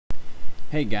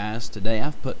Hey guys, today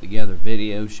I've put together a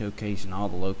video showcasing all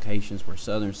the locations where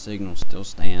Southern signals still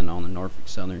stand on the Norfolk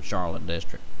Southern Charlotte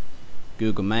District.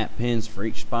 Google Map pins for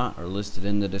each spot are listed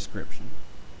in the description.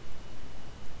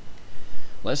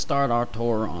 Let's start our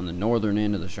tour on the northern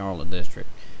end of the Charlotte District.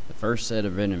 The first set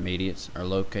of intermediates are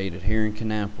located here in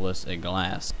Kannapolis at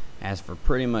Glass. As for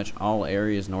pretty much all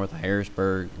areas north of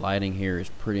Harrisburg, lighting here is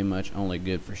pretty much only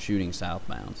good for shooting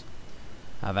southbounds.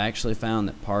 I've actually found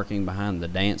that parking behind the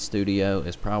dance studio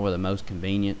is probably the most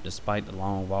convenient, despite the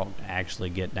long walk to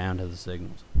actually get down to the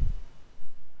signals.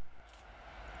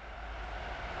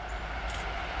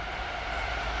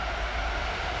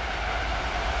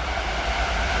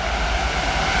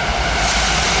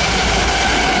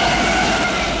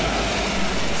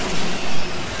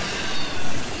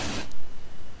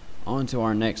 On to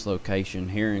our next location.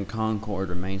 Here in Concord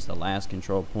remains the last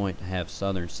control point to have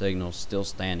Southern signals still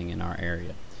standing in our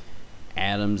area.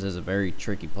 Adams is a very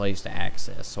tricky place to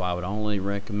access, so I would only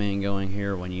recommend going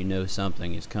here when you know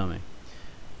something is coming.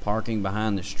 Parking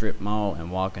behind the strip mall and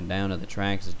walking down to the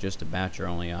tracks is just about your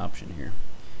only option here.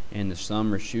 In the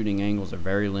summer, shooting angles are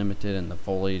very limited and the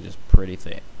foliage is pretty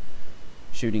thick.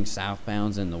 Shooting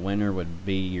southbounds in the winter would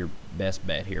be your best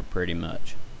bet here pretty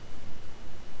much.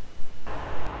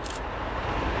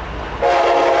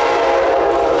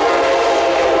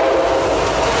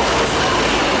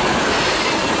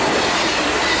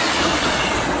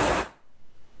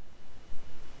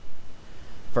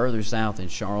 Further south in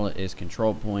Charlotte is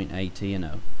Control Point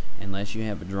AT&O. Unless you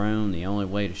have a drone, the only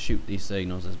way to shoot these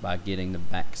signals is by getting the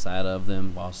backside of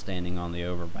them while standing on the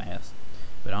overpass.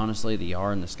 But honestly, the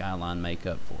yard and the skyline make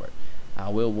up for it. I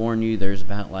will warn you, there's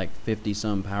about like 50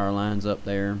 some power lines up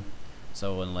there,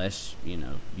 so unless you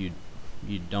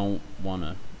don't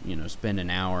want to spend an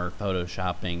hour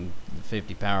photoshopping the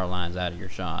 50 power lines out of your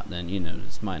shot, then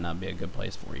this might not be a good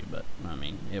place for you. But I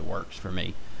mean, it works for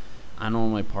me. I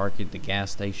normally park at the gas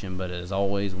station, but as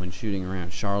always when shooting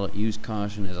around Charlotte, use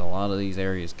caution as a lot of these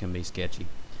areas can be sketchy.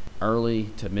 Early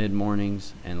to mid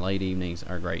mornings and late evenings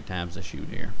are great times to shoot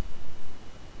here.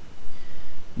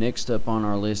 Next up on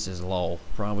our list is Lowell.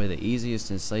 Probably the easiest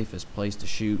and safest place to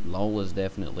shoot, Lowell is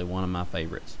definitely one of my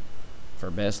favorites. For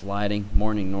best lighting,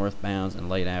 morning northbounds and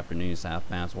late afternoon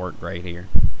southbounds work great here.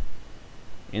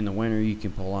 In the winter, you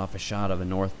can pull off a shot of a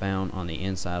northbound on the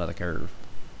inside of the curve.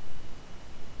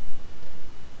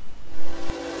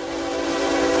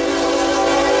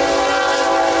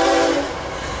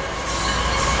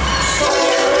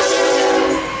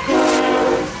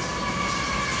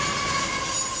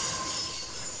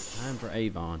 For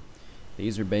Avon.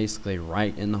 These are basically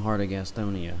right in the heart of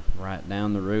Gastonia, right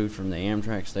down the road from the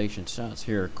Amtrak station. Shots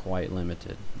here are quite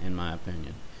limited, in my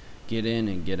opinion. Get in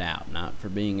and get out, not for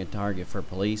being a target for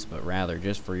police, but rather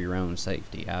just for your own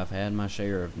safety. I've had my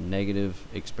share of negative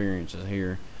experiences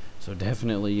here, so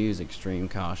definitely use extreme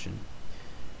caution.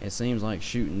 It seems like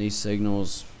shooting these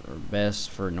signals are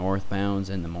best for northbounds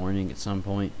in the morning at some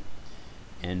point,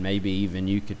 and maybe even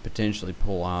you could potentially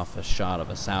pull off a shot of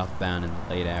a southbound in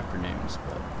the late afternoons,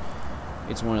 but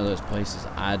it's one of those places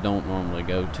I don't normally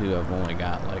go to. I've only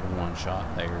got like one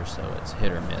shot there, so it's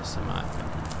hit or miss in my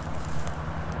opinion.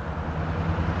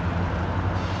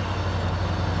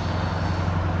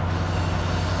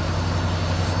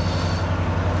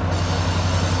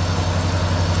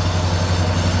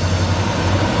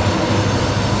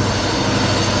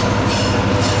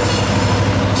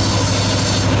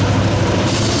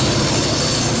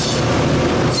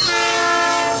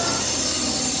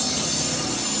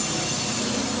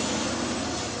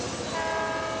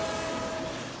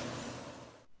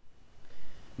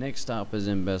 Next stop is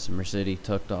in Bessemer City,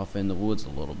 tucked off in the woods a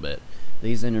little bit.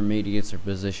 These intermediates are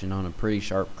positioned on a pretty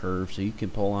sharp curve, so you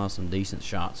can pull off some decent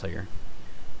shots here.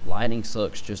 Lighting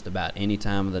sucks just about any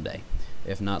time of the day.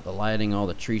 If not the lighting, all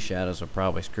the tree shadows will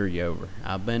probably screw you over.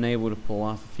 I've been able to pull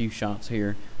off a few shots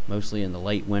here, mostly in the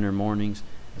late winter mornings,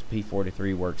 as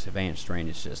P43 works advanced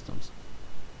drainage systems.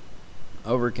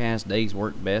 Overcast days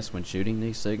work best when shooting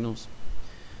these signals.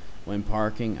 When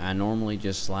parking, I normally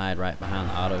just slide right behind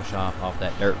the auto shop off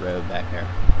that dirt road back there.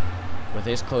 With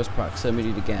its close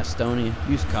proximity to Gastonia,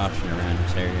 use caution around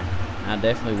this area. I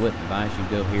definitely wouldn't advise you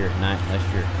go here at night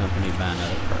unless you're accompanied by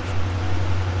another person.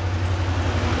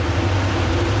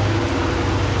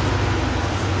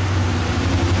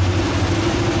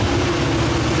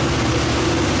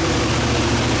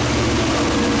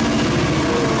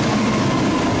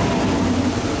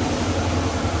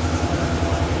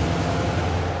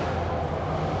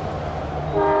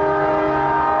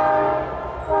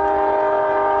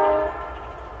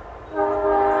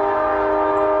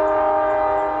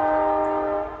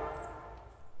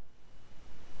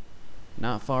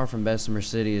 far from Bessemer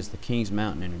City is the Kings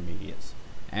Mountain Intermediates.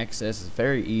 Access is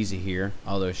very easy here,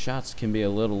 although shots can be a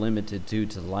little limited due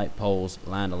to the light poles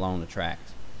lined along the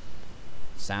tracks.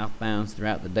 Southbounds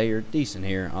throughout the day are decent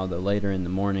here, although later in the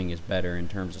morning is better in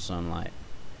terms of sunlight.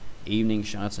 Evening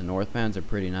shots and northbounds are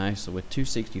pretty nice, so with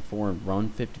 264 and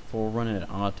 154 running at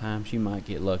odd times, you might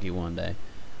get lucky one day.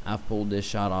 I've pulled this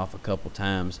shot off a couple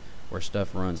times where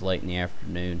stuff runs late in the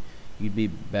afternoon. You'd be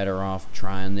better off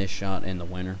trying this shot in the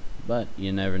winter, but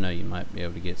you never know, you might be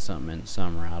able to get something in the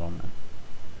summer, I don't know.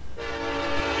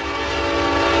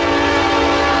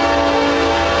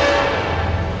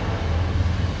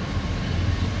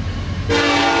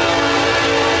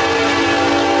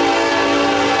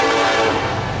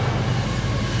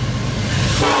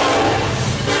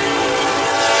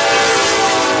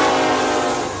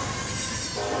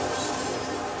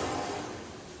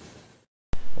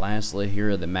 Lastly, here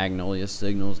are the Magnolia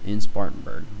signals in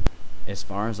Spartanburg. As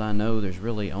far as I know, there's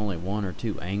really only one or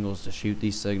two angles to shoot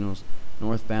these signals.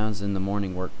 Northbounds in the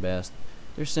morning work best.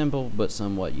 They're simple but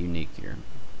somewhat unique here.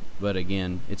 But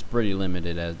again, it's pretty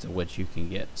limited as to what you can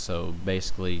get, so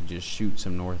basically just shoot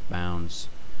some northbounds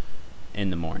in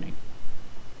the morning.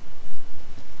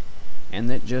 And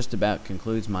that just about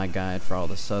concludes my guide for all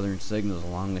the southern signals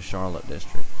along the Charlotte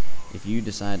district. If you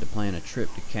decide to plan a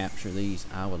trip to capture these,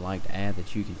 I would like to add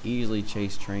that you can easily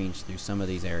chase trains through some of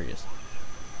these areas.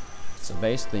 So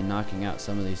basically knocking out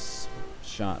some of these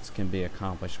shots can be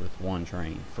accomplished with one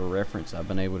train. For reference, I've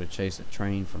been able to chase a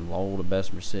train from Lowell to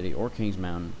Bessemer City or Kings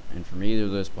Mountain, and from either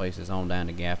of those places on down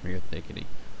to Gaffney or Thickety.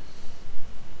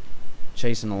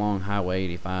 Chasing along Highway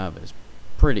 85 is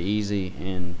pretty easy,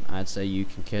 and I'd say you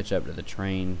can catch up to the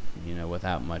train,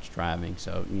 without much driving.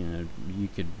 So, you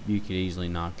could easily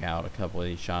knock out a couple of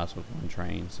these shots with one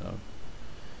train. So,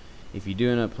 if you do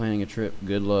end up planning a trip,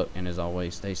 good luck, and as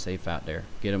always, stay safe out there.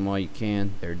 Get them while you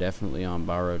can. They're definitely on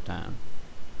borrowed time.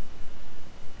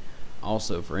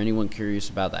 Also, for anyone curious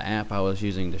about the app I was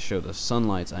using to show the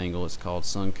sunlights angle, it's called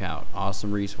SunCout.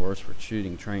 Awesome resource for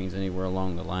shooting trains anywhere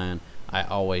along the line. I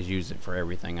always use it for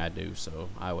everything I do, so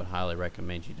I would highly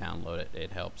recommend you download it.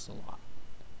 It helps a lot.